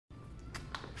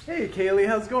Hey Kaylee,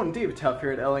 how's it going? David Tuff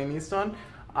here at LA Nissan.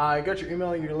 I got your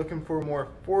email. You're looking for a more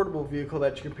affordable vehicle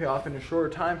that you can pay off in a shorter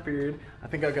time period. I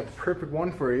think I got the perfect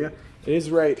one for you. It is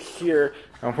right here.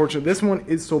 Unfortunately, this one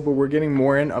is sold, but we're getting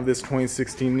more in of this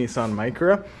 2016 Nissan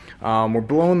Micra. We're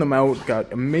blowing them out.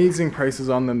 Got amazing prices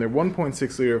on them. They're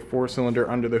 1.6 liter 4-cylinder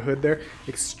under the hood there.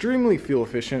 Extremely fuel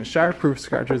efficient, shatterproof,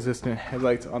 scratch resistant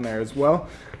headlights on there as well.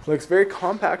 Looks very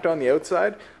compact on the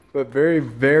outside, but very,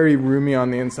 very roomy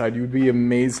on the inside. You'd be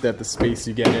amazed at the space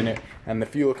you get in it. And the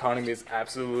fuel economy is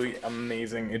absolutely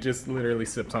amazing. It just literally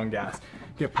sips on gas.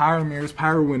 You get power mirrors,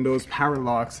 power windows, power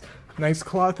locks, nice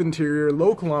cloth interior,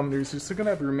 low kilometers. You're still gonna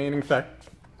have remaining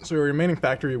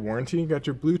factory warranty. You got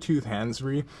your Bluetooth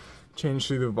hands-free, change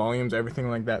through the volumes, everything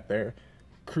like that there.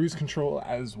 Cruise control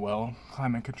as well.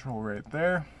 Climate control right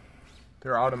there.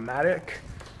 They're automatic,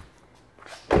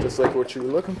 just like what you were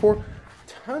looking for.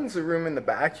 Tons of room in the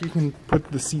back. You can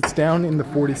put the seats down in the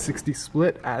 40-60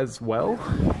 split as well.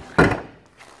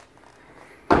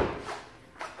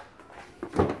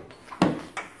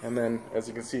 And then, as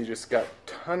you can see, you just got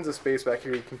tons of space back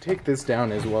here. You can take this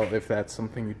down as well if that's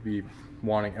something you'd be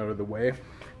wanting out of the way.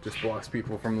 Just blocks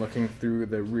people from looking through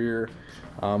the rear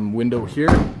window here.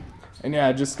 And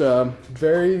yeah, just a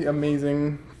very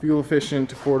amazing,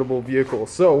 fuel-efficient, affordable vehicle.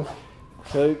 So,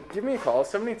 give me a call,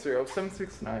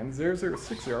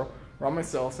 780-769-0060, or on my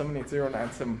cell,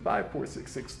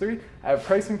 780-975-4663. I have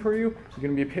pricing for you.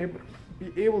 You're going to be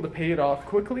able to pay it off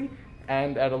quickly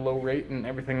and at a low rate and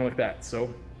everything like that.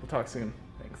 So, we'll talk soon.